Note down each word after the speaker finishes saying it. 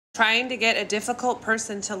Trying to get a difficult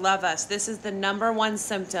person to love us. This is the #1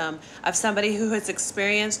 symptom of somebody who has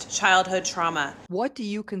experienced childhood trauma. What do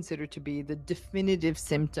you consider to be the definitive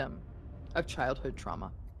symptom of childhood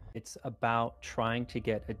trauma? It's about trying to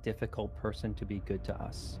get a difficult person to be good to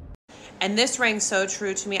us. And this rang so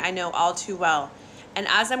true to me, I know all too well. And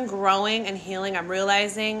as I'm growing and healing, I'm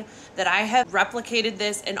realizing that I have replicated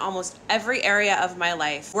this in almost every area of my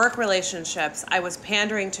life. Work relationships, I was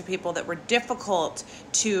pandering to people that were difficult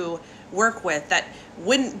to work with, that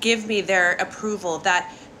wouldn't give me their approval, that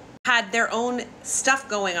had their own stuff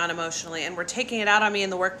going on emotionally and were taking it out on me in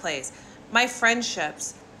the workplace. My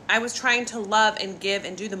friendships, I was trying to love and give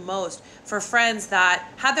and do the most for friends that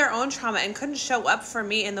had their own trauma and couldn't show up for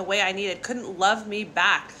me in the way I needed, couldn't love me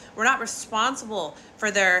back. We're not responsible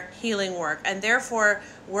for their healing work, and therefore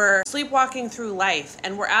we're sleepwalking through life,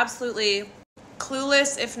 and we're absolutely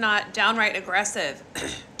clueless, if not downright aggressive,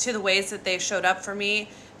 to the ways that they showed up for me,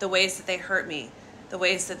 the ways that they hurt me, the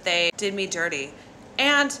ways that they did me dirty,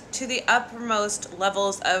 and to the uppermost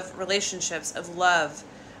levels of relationships, of love,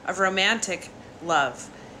 of romantic love.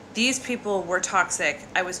 These people were toxic.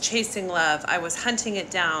 I was chasing love. I was hunting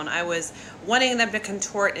it down. I was wanting them to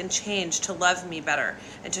contort and change to love me better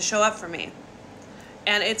and to show up for me.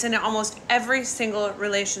 And it's in almost every single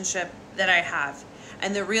relationship that I have.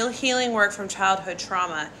 And the real healing work from childhood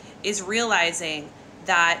trauma is realizing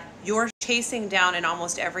that you're chasing down in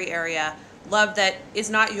almost every area love that is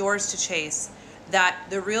not yours to chase, that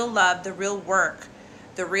the real love, the real work,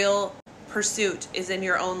 the real pursuit is in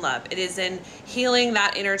your own love. It is in healing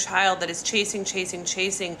that inner child that is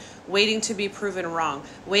chasing, waiting to be proven wrong,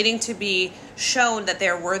 waiting to be shown that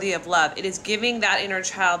they're worthy of love. It is giving that inner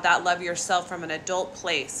child that love yourself from an adult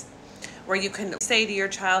place where you can say to your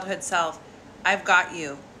childhood self, I've got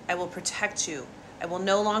you. I will protect you. I will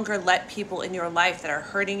no longer let people in your life that are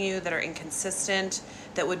hurting you, that are inconsistent,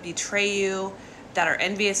 that would betray you, that are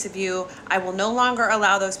envious of you. I will no longer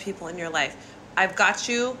allow those people in your life. I've got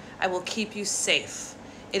you. I will keep you safe.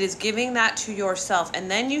 It is giving that to yourself. And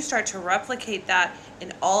then you start to replicate that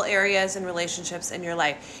in all areas and relationships in your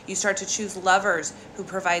life. You start to choose lovers who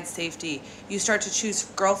provide safety. You start to choose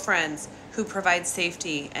girlfriends who provide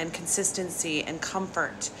safety and consistency and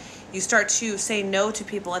comfort. You start to say no to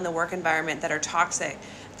people in the work environment that are toxic,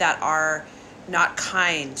 that are not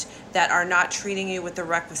kind, that are not treating you with the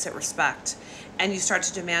requisite respect. And you start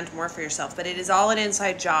to demand more for yourself. But it is all an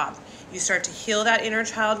inside job. You start to heal that inner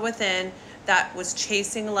child within that was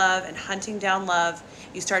chasing love and hunting down love.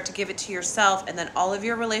 You start to give it to yourself, and then all of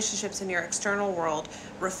your relationships in your external world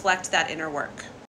reflect that inner work.